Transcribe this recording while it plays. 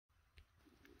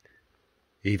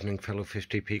Evening fellow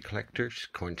 50p collectors,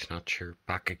 Coin Snatcher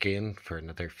back again for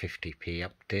another 50p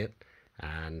update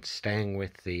and staying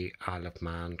with the Isle of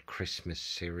Man Christmas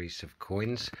series of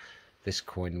coins. This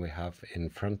coin we have in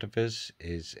front of us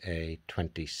is a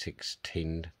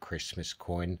 2016 Christmas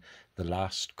coin, the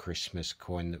last Christmas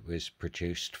coin that was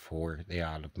produced for the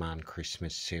Isle of Man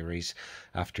Christmas series.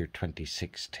 After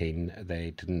 2016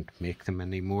 they didn't make them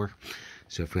anymore.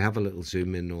 So if we have a little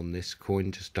zoom in on this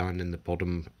coin, just down in the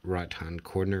bottom right hand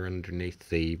corner underneath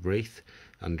the wreath,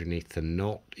 underneath the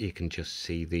knot, you can just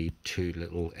see the two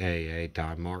little AA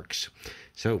die marks.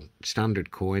 So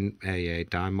standard coin, AA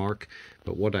die mark,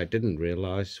 but what I didn't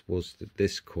realise was that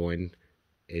this coin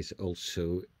is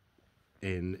also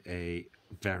in a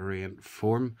variant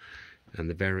form, and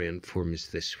the variant form is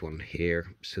this one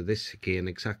here. So this again,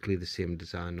 exactly the same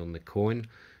design on the coin,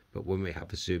 but when we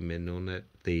have a zoom in on it,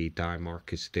 the die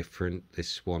mark is different.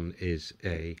 This one is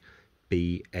a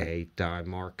BA die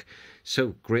mark.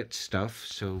 So great stuff.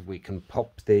 So we can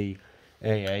pop the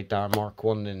AA die mark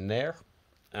one in there,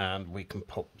 and we can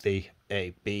pop the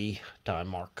AB die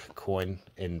mark coin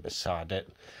in beside it.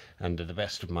 And to the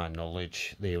best of my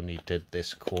knowledge, they only did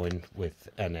this coin with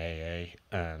an AA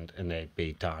and an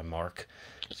AB die mark.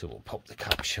 So we'll pop the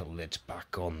capsule lids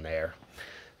back on there.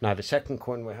 Now the second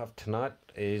coin we have tonight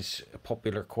is a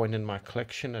popular coin in my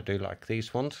collection. I do like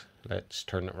these ones. Let's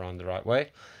turn it around the right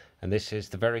way. And this is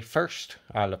the very first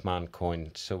Isle of Man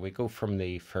coin. So we go from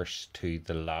the first to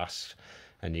the last.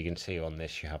 And you can see on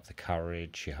this you have the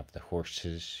carriage, you have the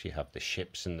horses, you have the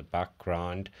ships in the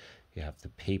background, you have the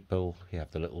people, you have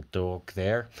the little dog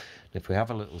there. And if we have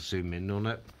a little zoom in on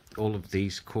it, all of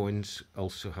these coins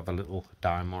also have a little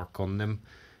die mark on them.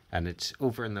 And it's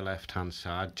over in the left hand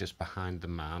side, just behind the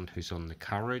man who's on the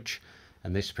carriage.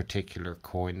 And this particular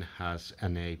coin has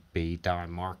an AB die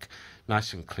mark,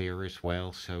 nice and clear as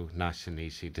well, so nice and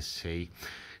easy to see.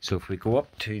 So if we go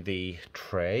up to the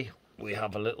tray, we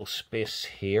have a little space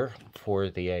here for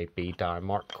the AB die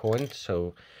mark coin.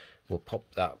 So we'll pop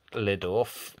that lid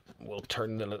off, we'll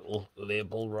turn the little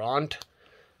label round,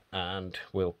 and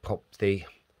we'll pop the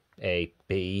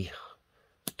AB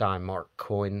die mark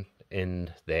coin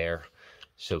in there.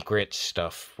 So great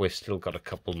stuff. We've still got a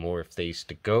couple more of these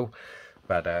to go,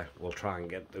 but we'll try and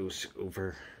get those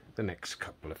over the next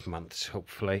couple of months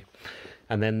hopefully.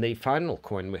 And then the final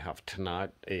coin we have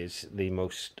tonight is the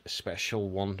most special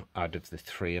one out of the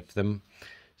three of them.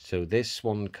 So this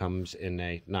one comes in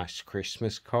a nice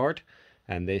Christmas card,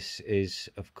 and this is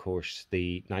of course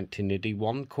the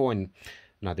 1981 coin.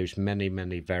 Now there's many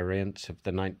variants of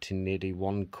the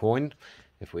 1981 coin.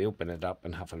 If we open it up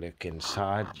and have a look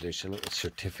inside, there's a little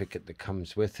certificate that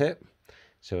comes with it.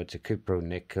 So it's a Cupro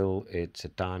nickel, it's a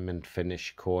diamond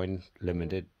finish coin,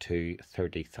 limited to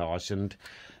 30,000.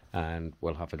 And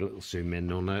we'll have a little zoom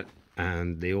in on it.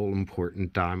 And the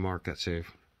all-important die mark, that's a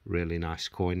really nice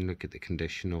coin. Look at the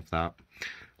condition of that,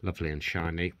 lovely and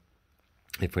shiny.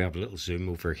 If we have a little zoom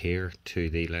over here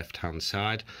to the left-hand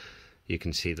side, you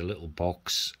can see the little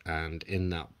box, and in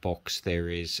that box there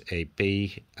is a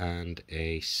B and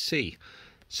a C.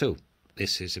 So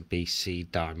this is a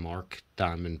BC die mark,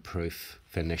 diamond proof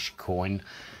finish coin.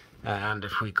 And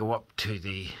if we go up to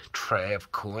the tray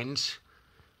of coins,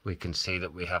 we can see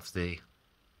that we have the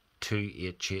two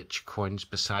HH coins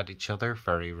beside each other,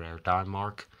 very rare die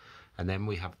mark. And then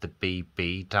we have the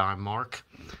BB die mark,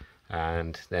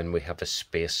 and then we have a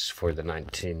space for the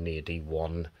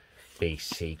 1981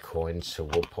 BC coin. So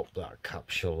we'll pop that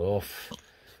capsule off,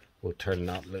 we'll turn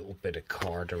that little bit of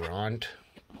card around,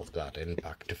 pop that in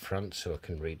back to front so I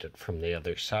can read it from the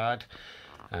other side.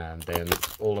 And then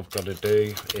all I've got to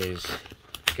do is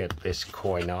get this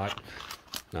coin out.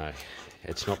 Now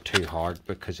it's not too hard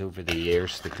because over the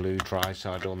years the glue dries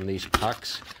out on these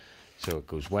packs, so it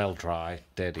goes well dry,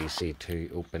 dead easy to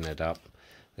open it up.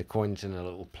 The coin's in a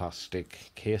little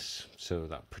plastic case, so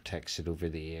that protects it over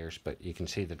the years, but you can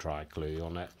see the dry glue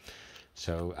on it.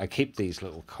 So I keep these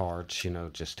little cards, you know,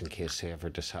 just in case I ever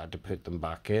decide to put them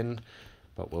back in.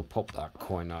 But we'll pop that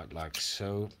coin out like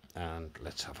so, and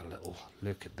let's have a little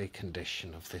look at the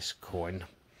condition of this coin.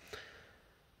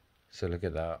 So look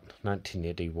at that,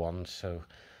 1981, so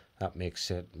that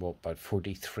makes it, what, about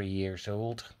 43 years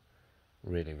old.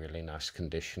 Really nice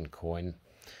condition coin.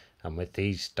 And with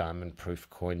these diamond proof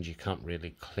coins, you can't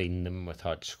really clean them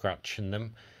without scratching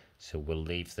them. So we'll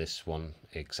leave this one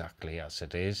exactly as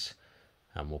it is,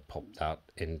 and we'll pop that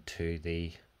into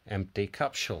the empty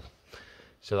capsule.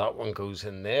 So that one goes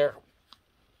in there,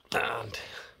 and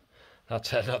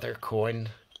that's another coin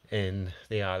in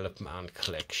the Isle of Man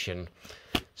collection.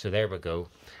 So there we go,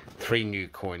 3 new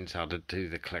coins added to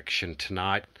the collection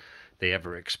tonight. the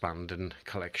ever-expanding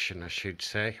collection, I should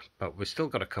say. But we've still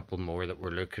got a couple more that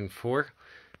we're looking for.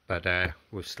 But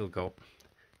we've still got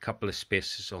a couple of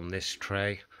spaces on this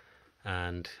tray,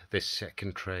 and this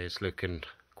second tray is looking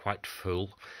quite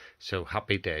full. So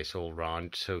happy days all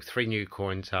round. So 3 new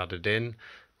coins added in.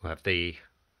 We have the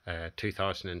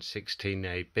 2016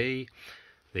 AB,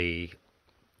 the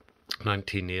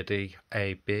 1980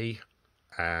 AB,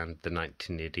 and the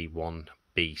 1981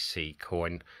 BC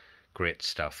coin. Great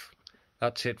stuff.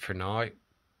 That's it for now.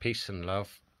 Peace and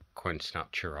love. Coin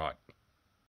Snatcher out.